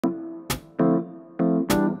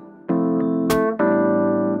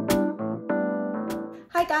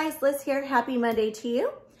guys, Liz here. Happy Monday to you.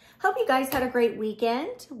 Hope you guys had a great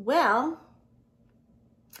weekend. Well,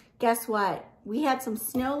 guess what? We had some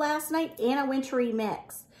snow last night and a wintry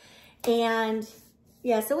mix. And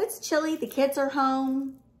yeah, so it's chilly. The kids are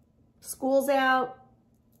home. School's out.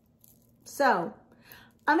 So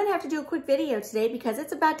I'm going to have to do a quick video today because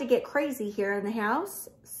it's about to get crazy here in the house.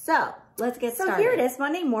 So let's get started. So here it is,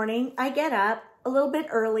 Monday morning. I get up a little bit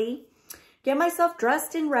early, get myself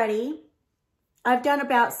dressed and ready. I've done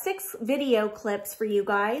about 6 video clips for you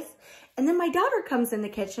guys. And then my daughter comes in the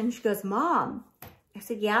kitchen. She goes, Mom. I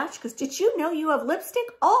said, yeah. She goes, did you know you have lipstick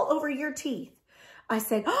all over your teeth? I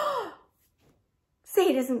said, oh, say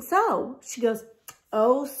it isn't so. She goes,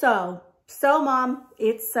 oh, so. So, Mom,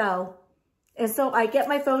 it's so. And so I get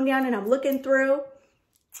my phone down and I'm looking through.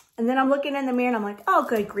 And then I'm looking in the mirror and I'm like, oh,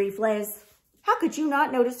 good grief, Liz. How could you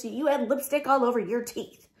not notice that you had lipstick all over your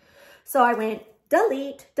teeth? So I went,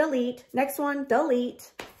 delete, delete, next one,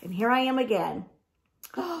 delete. And here I am again.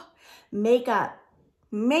 Oh, makeup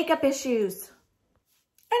issues.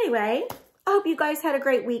 Anyway, I hope you guys had a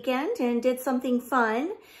great weekend and did something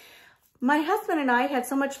fun. My husband and I had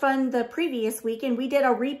so much fun the previous weekend. We did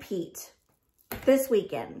a repeat this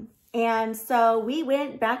weekend. And so we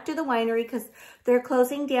went back to the winery because they're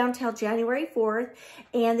closing down till January 4th.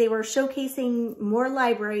 And they were showcasing more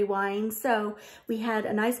library wine. So we had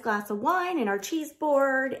a nice glass of wine and our cheese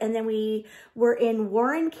board. And then we were in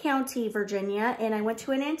Warren County, Virginia. And I went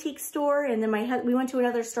to an antique store. And then we went to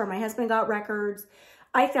another store. My husband got records.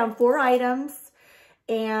 I found 4 items.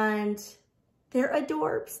 And they're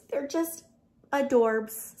adorbs. They're just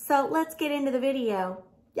adorbs. So let's get into the video.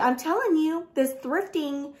 I'm telling you, this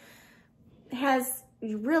thrifting has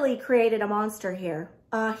really created a monster here,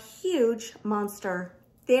 a huge monster.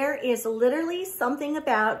 There is literally something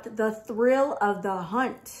about the thrill of the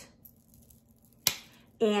hunt.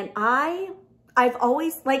 And I've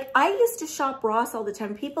always, like, I used to shop Ross all the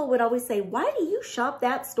time. People would always say, why do you shop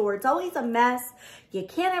that store? It's always a mess. You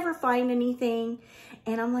can't ever find anything.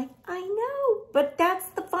 And I'm like, I know, but that's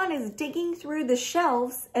the fun, is digging through the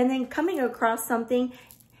shelves and then coming across something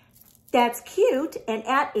that's cute and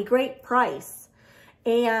at a great price.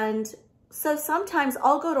 And so sometimes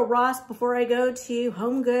I'll go to Ross before I go to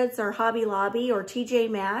Home Goods or Hobby Lobby or TJ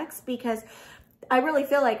Maxx because I really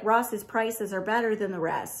feel like Ross's prices are better than the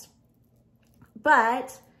rest.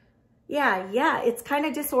 But yeah, it's kind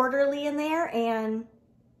of disorderly in there and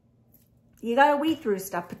you got to weed through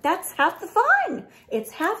stuff, but that's half the fun.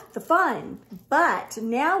 It's half the fun. But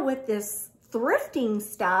now with this thrifting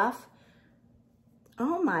stuff,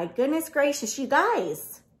 oh my goodness gracious, you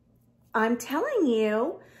guys, I'm telling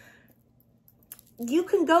you, you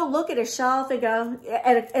can go look at a shelf and go,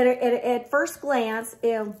 at first glance,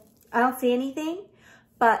 I don't see anything,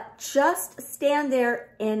 but just stand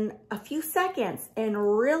there in a few seconds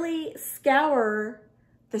and really scour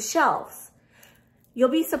the shelves. You'll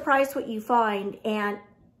be surprised what you find, and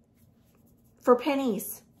for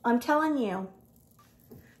pennies, I'm telling you.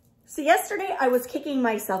 So yesterday I was kicking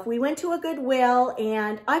myself. We went to a Goodwill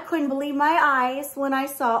and I couldn't believe my eyes when I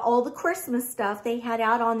saw all the Christmas stuff they had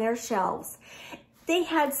out on their shelves. They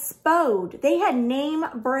had Spode. They had name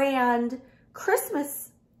brand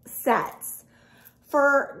Christmas sets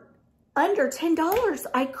for under $10.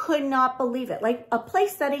 I could not believe it. Like a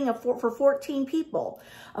place setting for 14 people,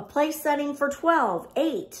 a place setting for 12,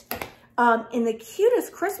 8. In the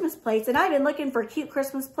cutest Christmas plates. And I've been looking for cute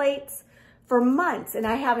Christmas plates for months, and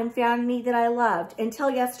I haven't found any that I loved until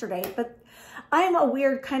yesterday. But I am a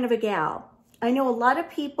weird kind of a gal. I know a lot of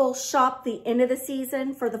people shop the end of the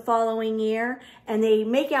season for the following year, and they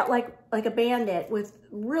make out like a bandit with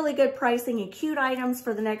really good pricing and cute items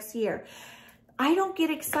for the next year. I don't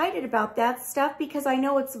get excited about that stuff because I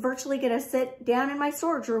know it's virtually going to sit down in my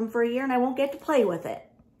storage room for a year and I won't get to play with it.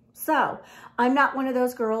 So I'm not one of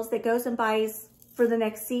those girls that goes and buys for the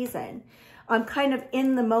next season. I'm kind of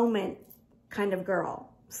in the moment kind of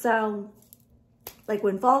girl. So like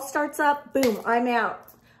when fall starts up, boom, I'm out.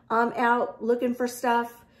 I'm out looking for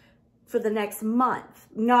stuff for the next month,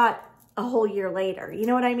 not a whole year later. You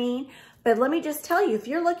know what I mean? But let me just tell you, if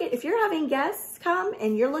you're having guests come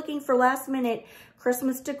and you're looking for last minute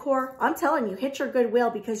Christmas decor, I'm telling you, hit your Goodwill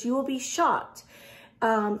because you will be shocked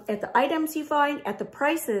at the items you find, at the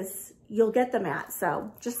prices you'll get them at.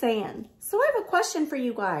 So just saying. So I have a question for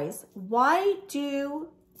you guys. Why do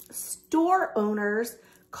store owners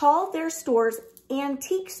call their stores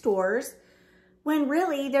antique stores when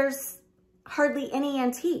really there's hardly any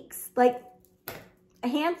antiques? Like a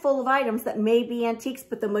handful of items that may be antiques,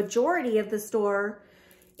 but the majority of the store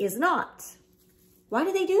is not. Why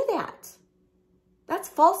do they do that? That's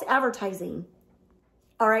false advertising.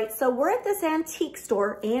 All right, so we're at this antique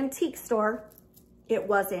store. It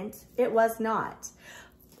was not.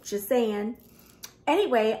 Just saying.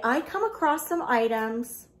 Anyway, I come across some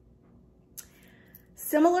items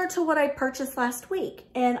similar to what I purchased last week,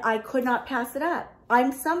 and I could not pass it up.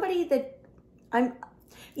 I'm somebody that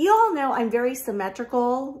you all know I'm very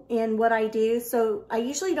symmetrical in what I do, so I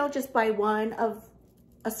usually don't just buy one of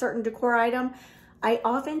a certain decor item. I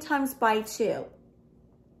oftentimes buy two.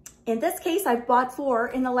 In this case, I've bought 4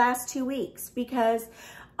 in the last 2 weeks because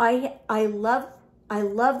I love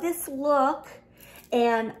this look,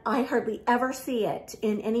 and I hardly ever see it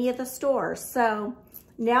in any of the stores. So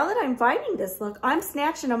now that I'm finding this look, I'm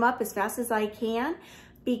snatching them up as fast as I can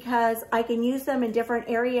because I can use them in different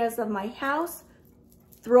areas of my house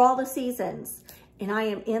through all the seasons, and I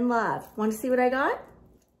am in love. Want to see what I got?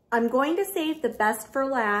 I'm going to save the best for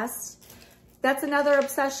last. That's another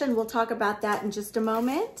obsession. We'll talk about that in just a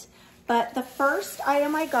moment. But the first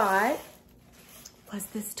item I got was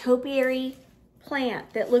this topiary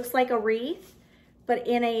plant that looks like a wreath, but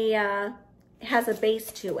in a has a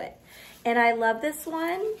base to it. And I love this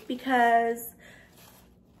one because,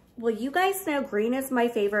 well, you guys know green is my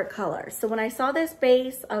favorite color. So when I saw this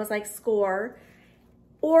base, I was like, score.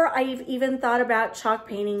 Or I've even thought about chalk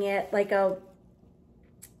painting it like a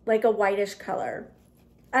whitish color.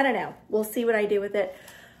 I don't know. We'll see what I do with it.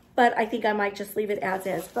 But I think I might just leave it as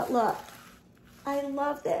is. But look, I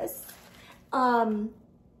love this. I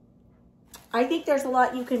think there's a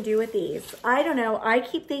lot you can do with these. I don't know. I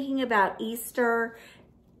keep thinking about Easter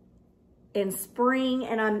and spring,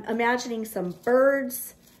 and I'm imagining some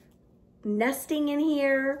birds nesting in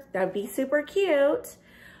here. That'd be super cute.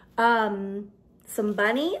 Some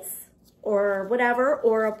bunnies or whatever,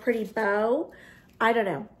 or a pretty bow. I don't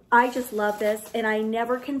know. I just love this, and I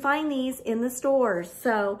never can find these in the stores,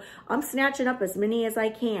 so I'm snatching up as many as I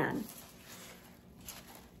can.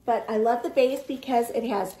 But I love the base because it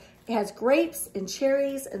has grapes and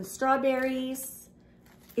cherries and strawberries.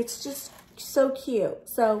 It's just so cute.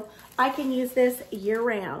 So I can use this year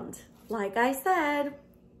round. Like I said,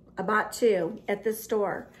 I bought 2 at the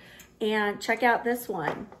store. And check out this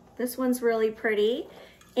one. This one's really pretty.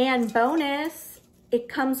 And bonus, it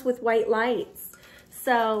comes with white lights.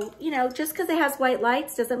 So, you know, just because it has white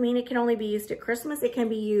lights doesn't mean it can only be used at Christmas. It can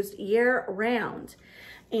be used year round.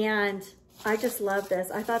 And I just love this.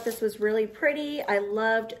 I thought this was really pretty. I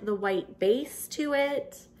loved the white base to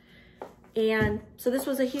it. And so this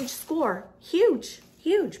was a huge score. Huge,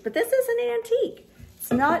 huge. But this is an antique.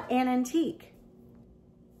 It's not an antique.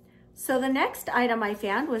 So the next item I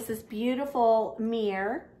found was this beautiful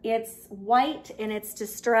mirror. It's white and it's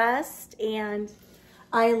distressed, and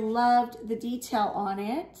I loved the detail on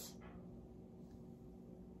it.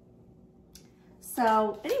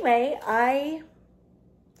 So anyway,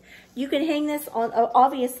 you can hang this on,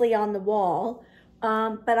 obviously on the wall,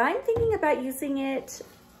 but I'm thinking about using it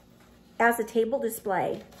as a table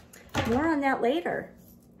display. More on that later.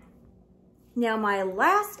 Now my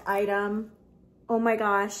last item, oh my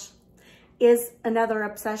gosh, is another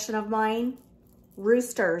obsession of mine,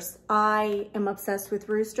 roosters. I am obsessed with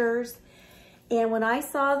roosters. And when I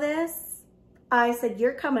saw this, I said,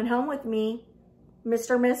 you're coming home with me,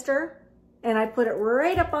 Mister. And I put it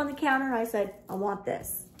right up on the counter and I said, I want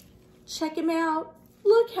this. Check him out.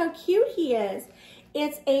 Look how cute he is.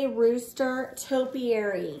 It's a rooster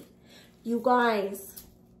topiary. You guys,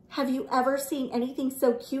 have you ever seen anything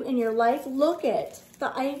so cute in your life? Look it.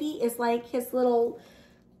 The ivy is like his little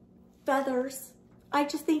feathers. I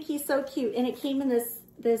just think he's so cute. And it came in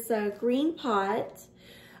this green pot.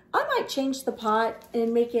 I might change the pot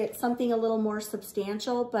and make it something a little more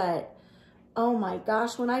substantial, but oh my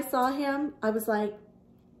gosh, when I saw him, I was like,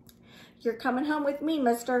 you're coming home with me,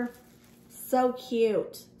 mister. So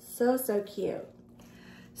cute. So, so cute.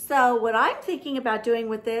 So what I'm thinking about doing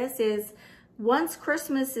with this is once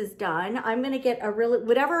Christmas is done, I'm going to get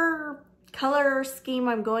whatever color scheme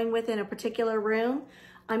I'm going with in a particular room,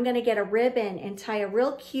 I'm going to get a ribbon and tie a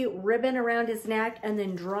real cute ribbon around his neck and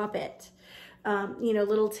then drop it. You know,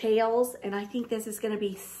 little tails. And I think this is going to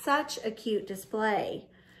be such a cute display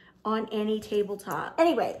on any tabletop.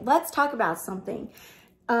 Anyway, let's talk about something.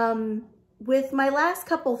 With my last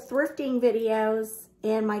couple thrifting videos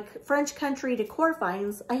and my French country decor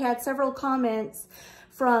finds, I had several comments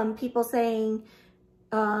from people saying,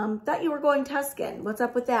 thought you were going Tuscan. What's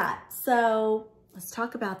up with that? So let's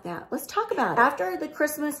talk about that. Let's talk about it. After the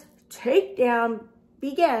Christmas takedown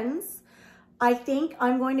begins, I think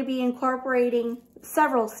I'm going to be incorporating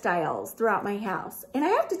several styles throughout my house. And I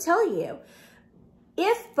have to tell you,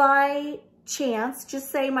 if by chance,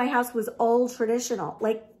 just say my house was old traditional,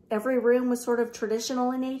 like every room was sort of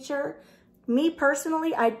traditional in nature, Me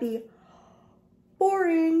personally, I'd be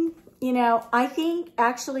boring. You know, I think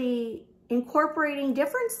actually incorporating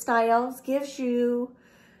different styles gives you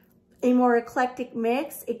a more eclectic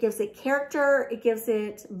mix. It gives it character. It gives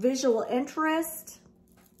it visual interest.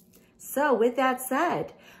 So with that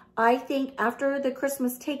said, I think after the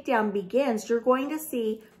Christmas takedown begins, you're going to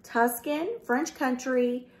see Tuscan, French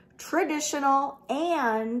country, traditional,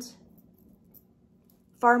 and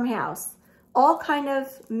farmhouse all kind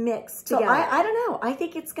of mixed together. So I don't know. I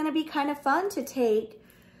think it's going to be kind of fun to take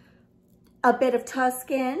a bit of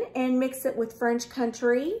Tuscan and mix it with French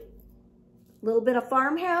country, a little bit of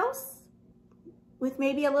farmhouse with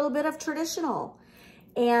maybe a little bit of traditional.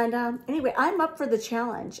 And anyway, I'm up for the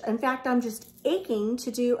challenge. In fact, I'm just aching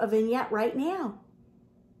to do a vignette right now,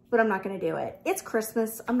 but I'm not going to do it. It's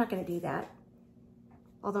Christmas. I'm not going to do that,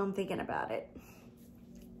 although I'm thinking about it.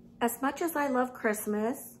 As much as I love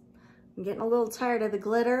Christmas, I'm getting a little tired of the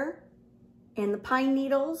glitter and the pine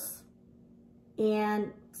needles,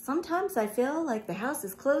 and sometimes I feel like the house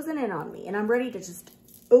is closing in on me and I'm ready to just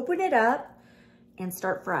open it up and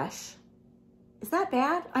start fresh. Is that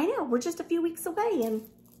bad? I know, we're just a few weeks away and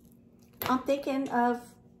I'm thinking of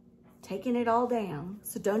taking it all down.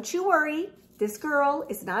 So don't you worry, this girl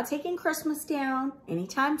is not taking Christmas down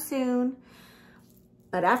anytime soon.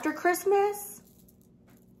 But after Christmas,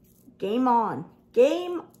 game on.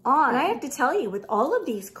 Game on. And I have to tell you, with all of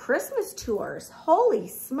these Christmas tours, holy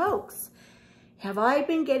smokes, have I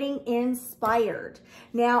been getting inspired.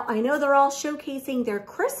 Now, I know they're all showcasing their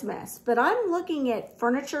Christmas, but I'm looking at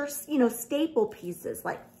furniture, you know, staple pieces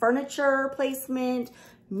like furniture placement,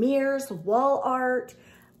 mirrors, wall art.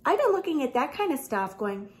 I've been looking at that kind of stuff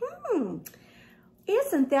going,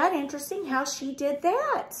 isn't that interesting how she did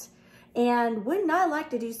that? And wouldn't I like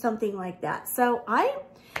to do something like that? So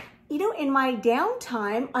you know, in my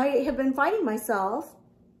downtime, I have been finding myself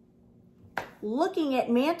looking at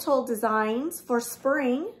mantle designs for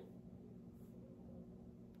spring,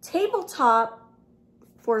 tabletop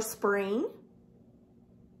for spring,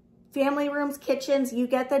 family rooms, kitchens, you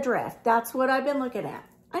get the drift. That's what I've been looking at.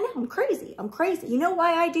 I know, I'm crazy. I'm crazy. You know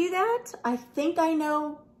why I do that? I think I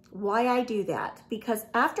know why I do that. Because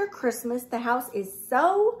after Christmas, the house is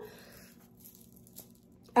so,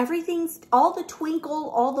 all the twinkle,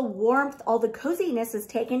 all the warmth, all the coziness is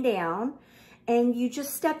taken down. And you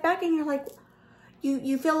just step back and you're like,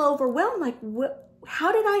 you feel overwhelmed. Like,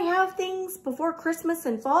 how did I have things before Christmas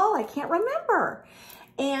and fall? I can't remember.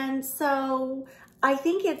 And so I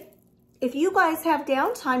think if you guys have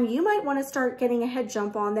downtime, you might want to start getting a head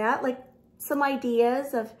jump on that, like some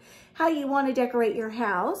ideas of how you want to decorate your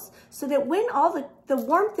house so that when all the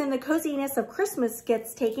warmth and the coziness of Christmas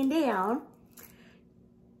gets taken down,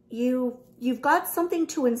 you've got something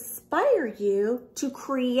to inspire you to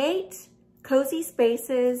create cozy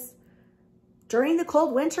spaces during the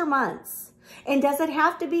cold winter months. And does it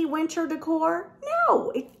have to be winter decor?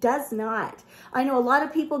 No, it does not. I know a lot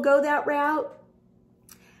of people go that route,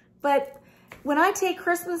 but when I take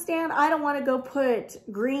Christmas down, I don't want to go put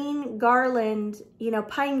green garland, you know,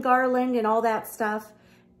 pine garland and all that stuff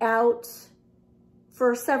out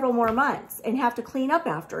for several more months and have to clean up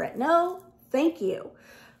after it. No, thank you.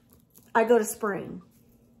 I go to spring.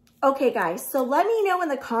 Okay, guys, so let me know in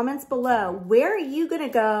the comments below, where are you going to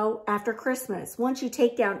go after Christmas? Once you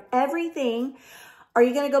take down everything, are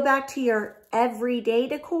you going to go back to your everyday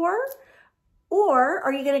decor? Or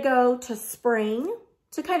are you going to go to spring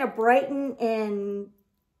to kind of brighten and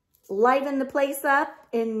liven the place up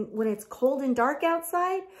when it's cold and dark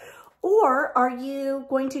outside? Or are you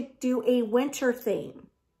going to do a winter theme?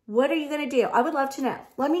 What are you going to do? I would love to know.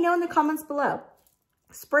 Let me know in the comments below.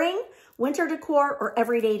 Spring, winter decor, or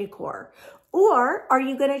everyday decor? Or are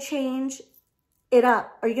you going to change it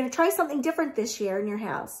up? Are you going to try something different this year in your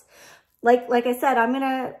house? Like I said, I'm going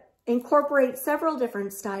to incorporate several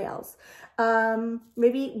different styles.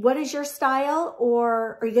 Maybe what is your style,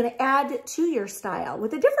 or are you going to add to your style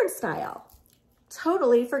with a different style?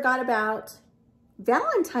 Totally forgot about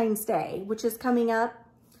Valentine's Day, which is coming up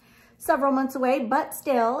several months away, but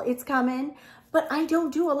still it's coming. But I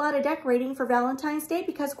don't do a lot of decorating for Valentine's Day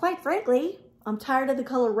because, quite frankly, I'm tired of the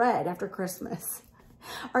color red after Christmas.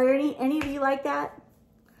 Are any of you like that?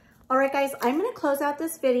 All right, guys, I'm going to close out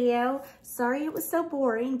this video. Sorry it was so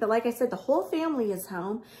boring, but like I said, the whole family is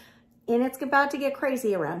home, and it's about to get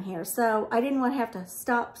crazy around here. So I didn't want to have to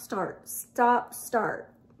stop,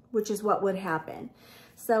 start, which is what would happen.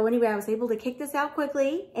 So anyway, I was able to kick this out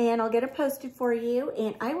quickly, and I'll get it posted for you,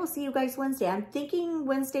 and I will see you guys Wednesday. I'm thinking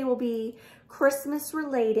Wednesday will be Christmas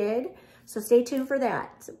related, so stay tuned for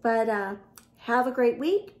that. But have a great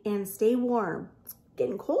week and stay warm. It's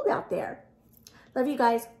getting cold out there. Love you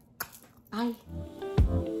guys. Bye.